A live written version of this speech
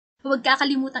Huwag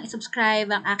kakalimutang i-subscribe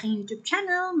ang aking YouTube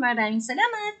channel. Maraming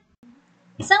salamat!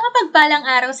 Isang mapagpalang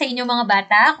araw sa inyo mga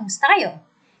bata. Kumusta kayo?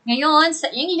 Ngayon, sa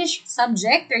English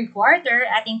Subject 3rd Quarter,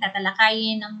 ating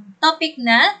tatalakayin ang topic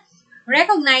na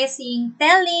recognizing,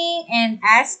 telling, and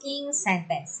asking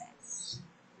sentences.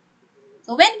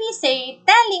 So when we say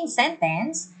telling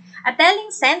sentence, a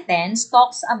telling sentence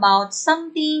talks about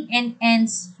something and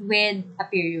ends with a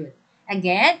period.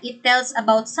 Again, it tells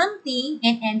about something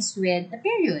and ends with a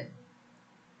period.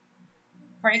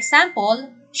 For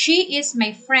example, she is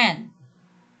my friend.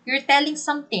 You're telling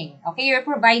something, okay? You're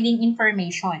providing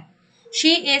information.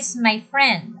 She is my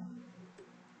friend.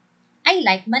 I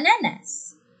like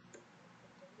bananas.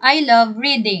 I love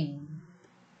reading.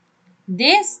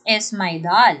 This is my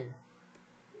doll.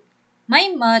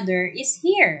 My mother is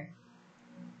here.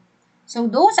 So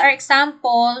those are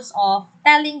examples of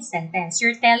telling sentence.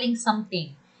 You're telling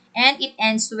something and it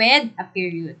ends with a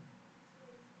period.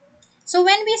 So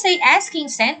when we say asking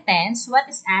sentence, what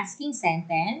is asking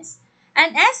sentence?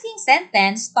 An asking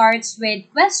sentence starts with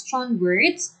question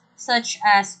words such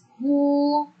as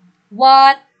who,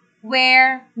 what,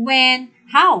 where, when,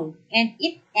 how, and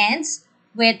it ends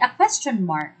with a question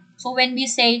mark. So when we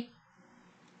say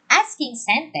asking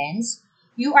sentence,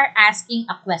 you are asking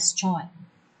a question.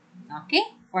 Okay?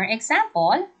 For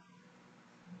example,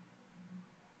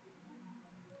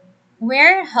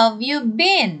 where have you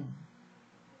been?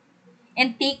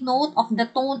 And take note of the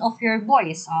tone of your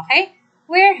voice, okay?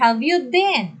 Where have you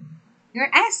been?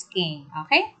 You're asking,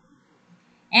 okay?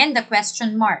 And the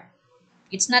question mark.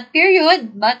 It's not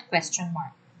period, but question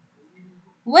mark.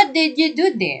 What did you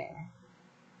do there?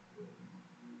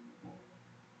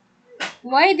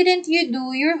 Why didn't you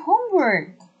do your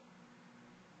homework?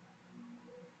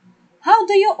 How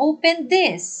do you open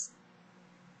this?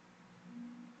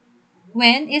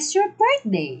 When is your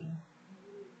birthday?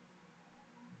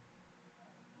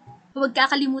 Huwag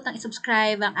kakalimutang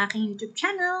i-subscribe ang aking YouTube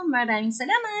channel. Maraming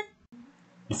salamat!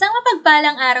 Isang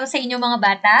mapagpalang araw sa inyo mga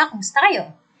bata. Kumusta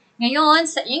kayo? Ngayon,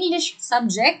 sa English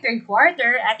Subject 3rd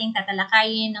Quarter, ating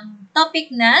tatalakayin ang topic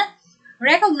na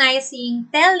recognizing,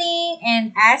 telling,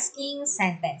 and asking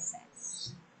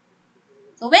sentences.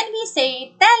 So when we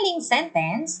say telling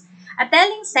sentence, a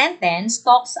telling sentence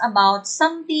talks about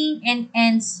something and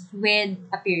ends with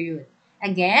a period.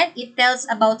 Again, it tells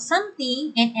about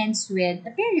something and ends with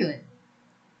a period.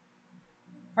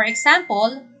 For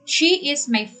example, she is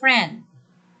my friend.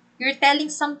 You're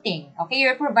telling something, okay?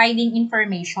 You're providing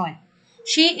information.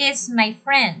 She is my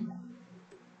friend.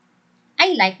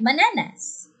 I like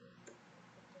bananas.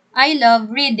 I love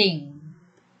reading.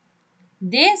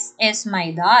 This is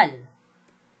my doll.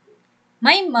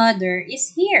 My mother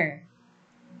is here.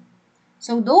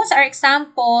 So those are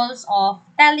examples of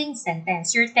telling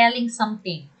sentence. You're telling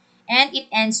something and it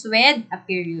ends with a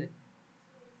period.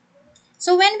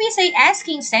 So when we say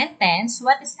asking sentence,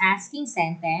 what is asking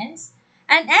sentence?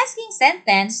 An asking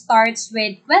sentence starts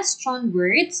with question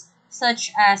words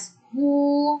such as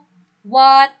who,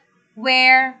 what,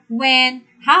 where, when,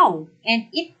 how,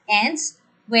 and it ends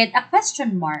with a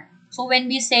question mark. So when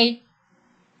we say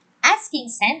asking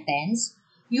sentence,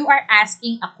 you are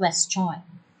asking a question.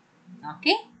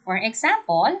 Okay? For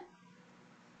example,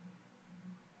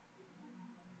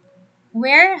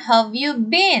 where have you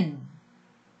been?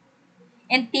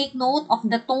 And take note of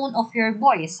the tone of your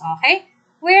voice, okay?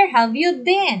 Where have you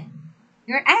been?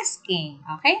 You're asking,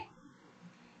 okay?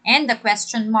 And the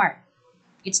question mark.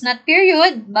 It's not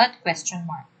period, but question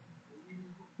mark.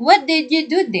 What did you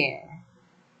do there?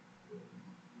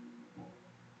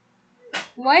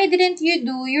 Why didn't you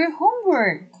do your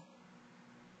homework?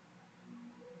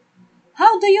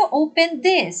 How do you open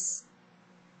this?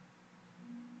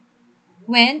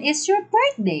 When is your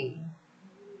birthday?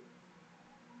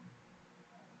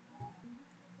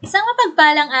 Isang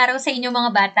mapagpalang araw sa inyo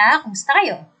mga bata. Kumusta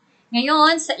kayo?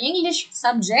 Ngayon, sa English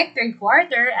Subject 3rd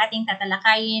Quarter, ating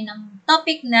tatalakayin ang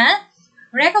topic na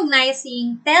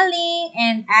recognizing, telling,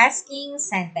 and asking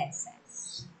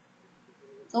sentences.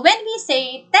 So when we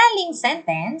say telling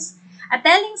sentence, a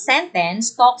telling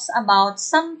sentence talks about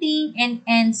something and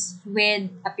ends with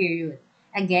a period.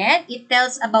 Again, it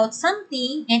tells about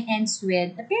something and ends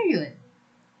with a period.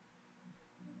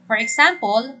 For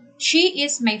example, she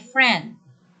is my friend.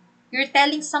 You're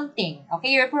telling something,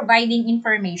 okay? You're providing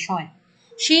information.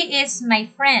 She is my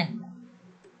friend.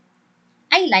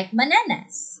 I like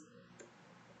bananas.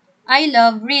 I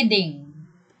love reading.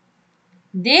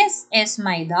 This is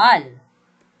my doll.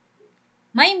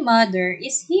 My mother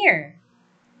is here.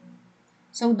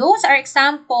 So those are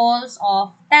examples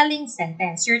of telling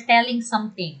sentence. You're telling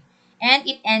something and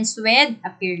it ends with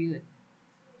a period.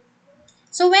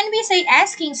 So when we say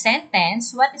asking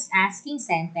sentence, what is asking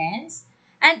sentence?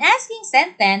 An asking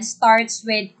sentence starts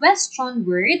with question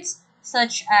words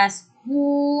such as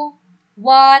who,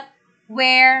 what,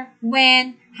 where,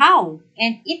 when, how,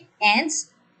 and it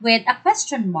ends with a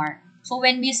question mark. So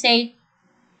when we say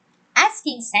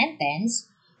asking sentence,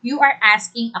 you are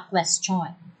asking a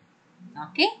question.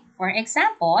 Okay? For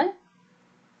example,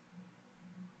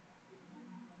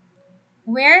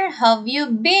 where have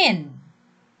you been?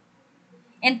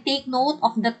 And take note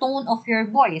of the tone of your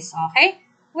voice, okay?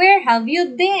 Where have you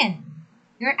been?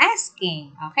 You're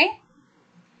asking, okay?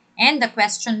 And the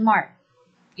question mark.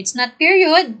 It's not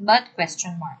period, but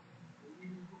question mark.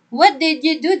 What did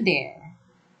you do there?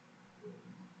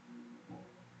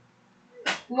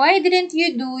 Why didn't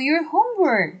you do your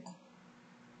homework?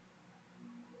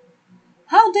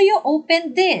 How do you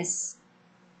open this?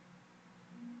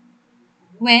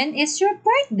 When is your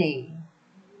birthday?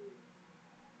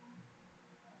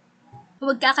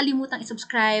 Huwag kakalimutang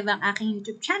i-subscribe ang aking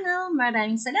YouTube channel.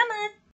 Maraming salamat!